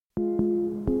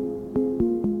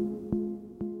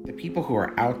people who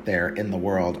are out there in the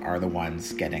world are the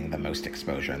ones getting the most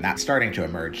exposure. And that's starting to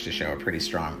emerge to show a pretty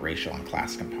strong racial and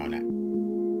class component.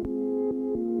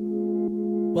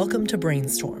 Welcome to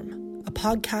Brainstorm, a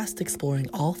podcast exploring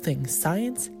all things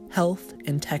science, health,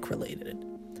 and tech related.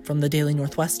 From the Daily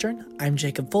Northwestern, I'm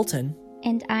Jacob Fulton.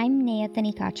 And I'm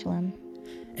Nathani Kachalam.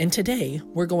 And today,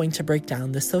 we're going to break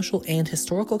down the social and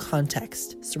historical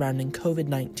context surrounding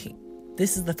COVID-19.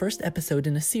 This is the first episode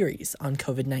in a series on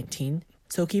COVID-19,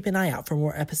 so keep an eye out for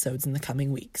more episodes in the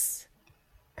coming weeks.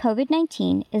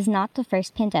 COVID-19 is not the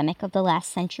first pandemic of the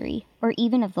last century, or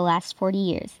even of the last 40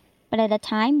 years. But at a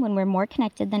time when we're more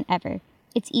connected than ever,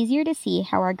 it's easier to see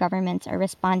how our governments are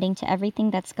responding to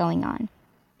everything that's going on.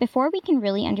 Before we can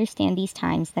really understand these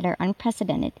times that are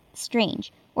unprecedented,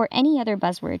 strange, or any other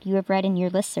buzzword you have read in your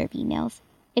listserv emails,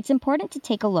 it's important to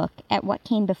take a look at what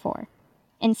came before.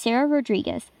 And Sarah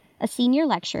Rodriguez, a senior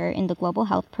lecturer in the Global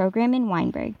Health program in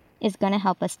Weinberg, is going to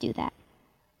help us do that.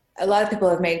 A lot of people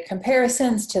have made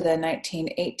comparisons to the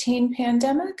 1918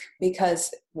 pandemic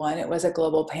because, one, it was a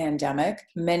global pandemic.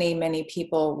 Many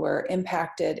people were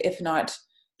impacted, if not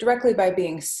directly by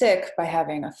being sick, by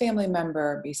having a family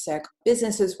member be sick.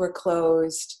 Businesses were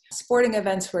closed, sporting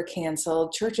events were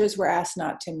canceled, churches were asked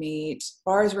not to meet,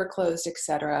 bars were closed,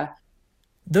 etc.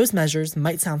 Those measures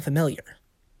might sound familiar.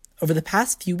 Over the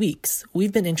past few weeks,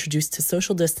 we've been introduced to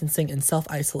social distancing and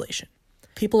self-isolation.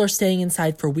 People are staying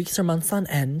inside for weeks or months on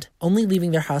end, only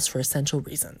leaving their house for essential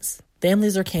reasons.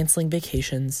 Families are canceling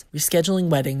vacations, rescheduling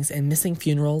weddings, and missing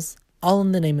funerals, all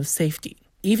in the name of safety.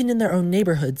 Even in their own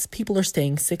neighborhoods, people are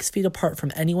staying 6 feet apart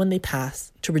from anyone they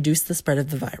pass to reduce the spread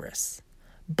of the virus.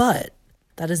 But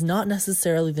that is not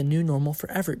necessarily the new normal for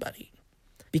everybody.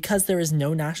 Because there is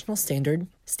no national standard,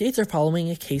 states are following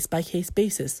a case-by-case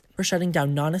basis for shutting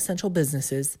down non-essential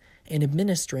businesses and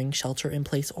administering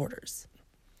shelter-in-place orders.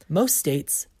 Most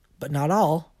states, but not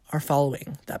all, are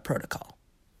following that protocol.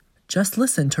 Just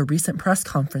listen to recent press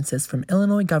conferences from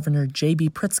Illinois Governor J.B.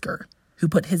 Pritzker, who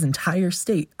put his entire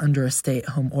state under a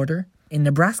stay-at-home order, and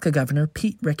Nebraska Governor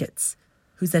Pete Ricketts,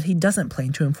 who said he doesn't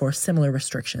plan to enforce similar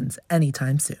restrictions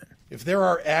anytime soon. If there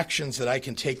are actions that I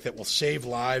can take that will save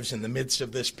lives in the midst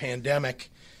of this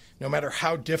pandemic, no matter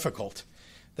how difficult,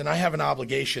 then I have an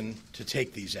obligation to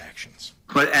take these actions.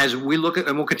 But as we look at,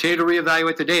 and we'll continue to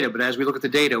reevaluate the data, but as we look at the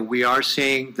data, we are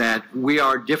seeing that we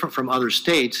are different from other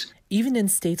states. Even in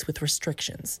states with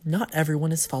restrictions, not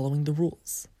everyone is following the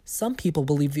rules. Some people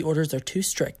believe the orders are too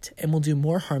strict and will do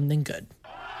more harm than good.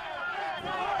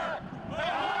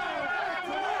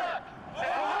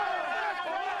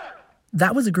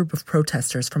 That was a group of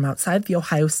protesters from outside the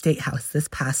Ohio State House this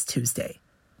past Tuesday.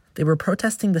 They were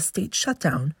protesting the state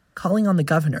shutdown, calling on the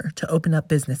governor to open up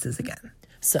businesses again.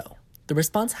 So, the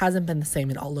response hasn't been the same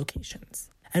in all locations.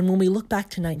 And when we look back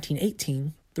to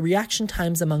 1918, the reaction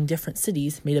times among different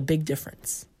cities made a big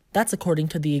difference. That's according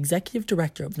to the executive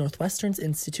director of Northwestern's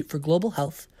Institute for Global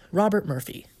Health, Robert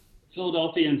Murphy.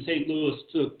 Philadelphia and St. Louis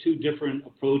took two different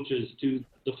approaches to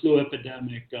the flu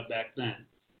epidemic back then.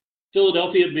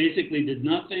 Philadelphia basically did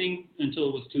nothing until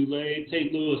it was too late.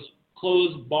 St. Louis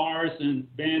closed bars and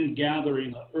banned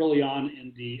gathering early on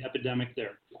in the epidemic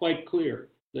there. Quite clear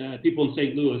that people in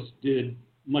St. Louis did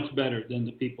much better than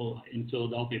the people in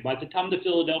Philadelphia. By the time the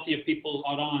Philadelphia people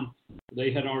got on,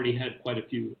 they had already had quite a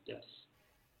few deaths.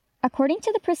 According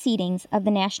to the proceedings of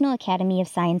the National Academy of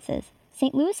Sciences,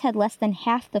 St. Louis had less than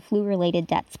half the flu-related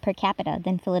deaths per capita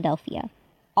than Philadelphia,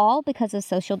 all because of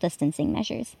social distancing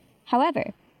measures.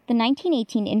 However, the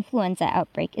 1918 influenza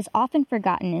outbreak is often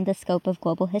forgotten in the scope of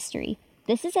global history.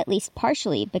 This is at least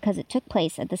partially because it took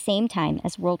place at the same time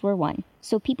as World War I,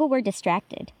 so people were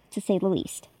distracted, to say the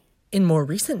least. In more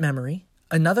recent memory,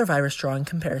 another virus drawing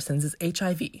comparisons is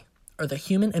HIV, or the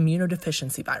human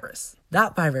immunodeficiency virus.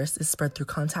 That virus is spread through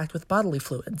contact with bodily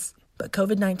fluids, but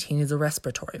COVID-19 is a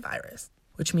respiratory virus,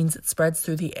 which means it spreads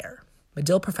through the air.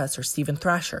 Medill professor Stephen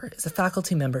Thrasher is a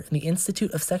faculty member in the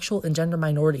Institute of Sexual and Gender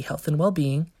Minority Health and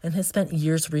Well-Being and has spent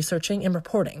years researching and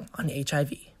reporting on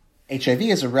HIV. HIV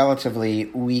is a relatively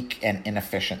weak and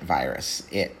inefficient virus.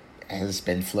 It has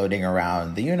been floating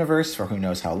around the universe for who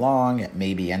knows how long. It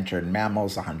maybe entered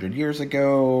mammals 100 years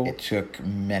ago. It took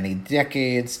many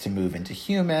decades to move into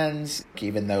humans.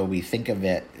 Even though we think of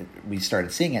it, we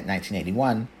started seeing it in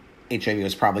 1981. HIV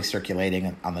was probably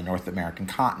circulating on the North American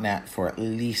continent for at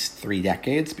least 3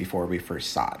 decades before we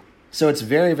first saw it. So it's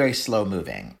very, very slow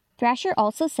moving. Thrasher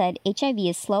also said HIV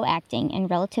is slow acting and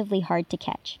relatively hard to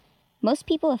catch. Most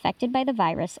people affected by the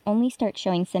virus only start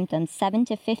showing symptoms 7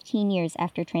 to 15 years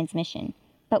after transmission,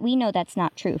 but we know that's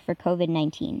not true for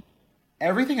COVID-19.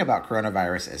 Everything about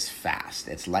coronavirus is fast.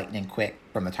 It's lightning quick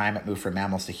from the time it moved from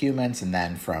mammals to humans and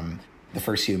then from the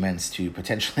first humans to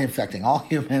potentially infecting all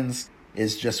humans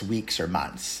is just weeks or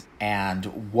months.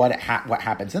 And what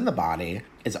happens in the body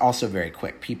is also very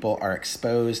quick. People are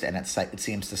exposed and it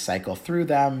seems to cycle through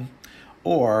them.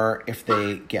 Or if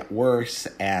they get worse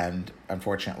and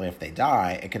unfortunately if they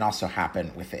die, it can also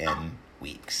happen within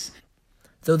weeks.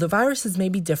 Though the viruses may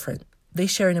be different, they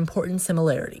share an important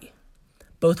similarity.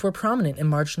 Both were prominent in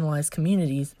marginalized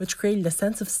communities, which created a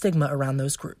sense of stigma around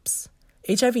those groups.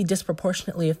 HIV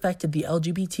disproportionately affected the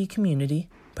LGBT community,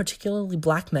 particularly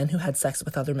Black men who had sex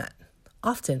with other men.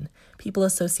 Often, people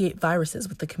associate viruses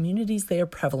with the communities they are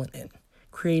prevalent in,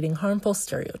 creating harmful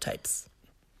stereotypes.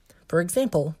 For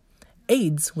example,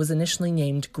 AIDS was initially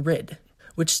named GRID,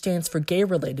 which stands for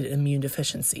Gay-Related Immune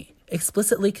Deficiency,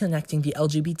 explicitly connecting the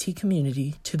LGBT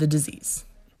community to the disease.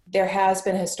 There has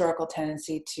been a historical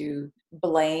tendency to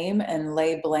blame and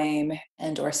lay blame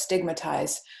and or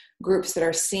stigmatize groups that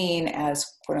are seen as,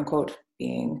 quote unquote,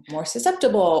 being more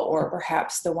susceptible, or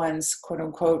perhaps the ones, quote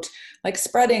unquote, like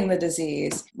spreading the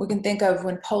disease. We can think of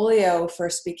when polio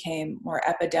first became more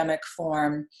epidemic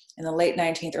form in the late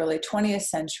 19th, early 20th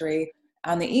century.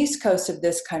 On the east coast of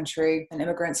this country, and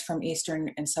immigrants from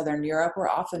Eastern and Southern Europe were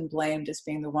often blamed as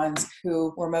being the ones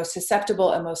who were most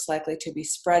susceptible and most likely to be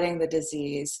spreading the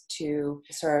disease to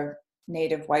sort of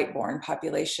native white-born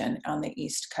population on the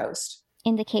East Coast.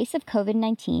 In the case of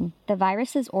COVID-19, the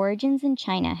virus's origins in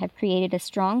China have created a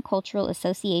strong cultural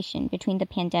association between the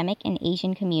pandemic and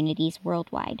Asian communities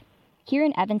worldwide. Here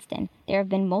in Evanston, there have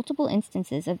been multiple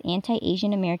instances of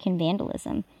anti-Asian American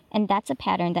vandalism, and that's a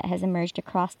pattern that has emerged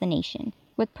across the nation.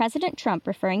 With President Trump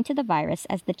referring to the virus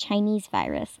as the Chinese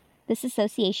virus, this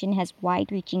association has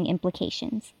wide-reaching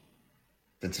implications.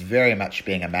 It's very much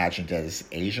being imagined as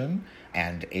Asian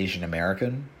and Asian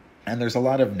American, and there's a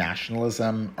lot of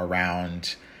nationalism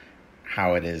around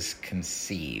how it is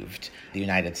conceived. The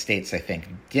United States, I think,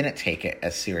 didn't take it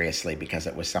as seriously because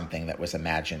it was something that was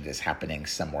imagined as happening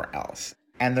somewhere else.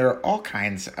 And there are all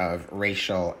kinds of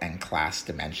racial and class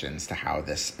dimensions to how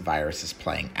this virus is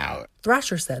playing out.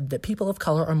 Thrasher said that people of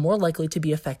color are more likely to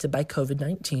be affected by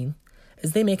COVID-19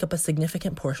 as they make up a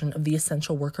significant portion of the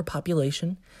essential worker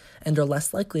population and are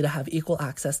less likely to have equal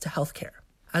access to health care.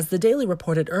 As the Daily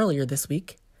reported earlier this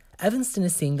week, Evanston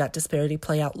is seeing that disparity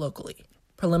play out locally.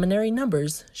 Preliminary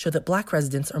numbers show that Black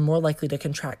residents are more likely to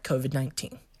contract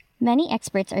COVID-19. Many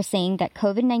experts are saying that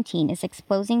COVID-19 is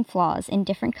exposing flaws in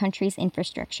different countries'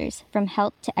 infrastructures, from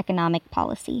health to economic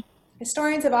policy.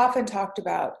 Historians have often talked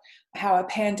about how a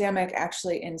pandemic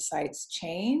actually incites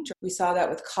change. We saw that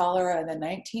with cholera in the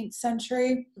 19th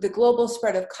century. The global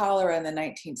spread of cholera in the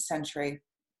 19th century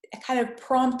kind of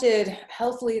prompted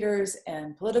health leaders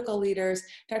and political leaders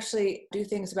to actually do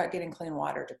things about getting clean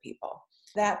water to people.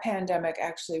 That pandemic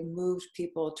actually moved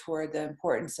people toward the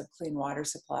importance of clean water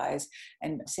supplies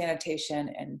and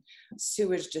sanitation and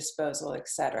sewage disposal,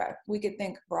 etc. We could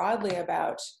think broadly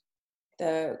about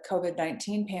the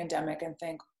COVID-19 pandemic and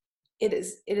think it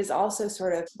is also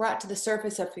sort of brought to the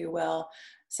surface, if you will,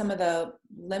 some of the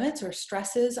limits or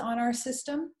stresses on our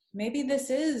system. Maybe this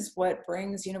is what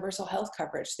brings universal health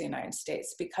coverage to the United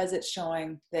States, because it's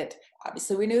showing that,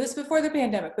 obviously we knew this before the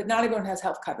pandemic, but not everyone has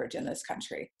health coverage in this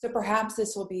country. So perhaps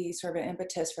this will be sort of an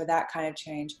impetus for that kind of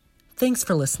change. Thanks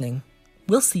for listening.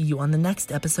 We'll see you on the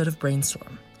next episode of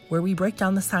Brainstorm, where we break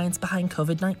down the science behind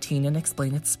COVID-19 and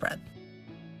explain its spread.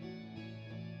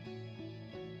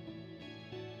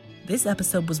 This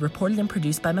episode was reported and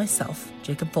produced by myself,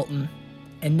 Jacob Fulton,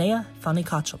 and Nea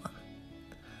Fani-Kachalam.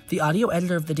 The audio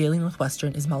editor of the Daily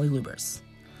Northwestern is Molly Lubers.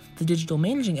 The digital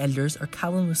managing editors are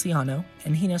Callan Luciano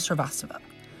and Hina Srivastava,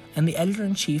 and the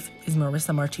editor-in-chief is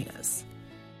Marissa Martinez.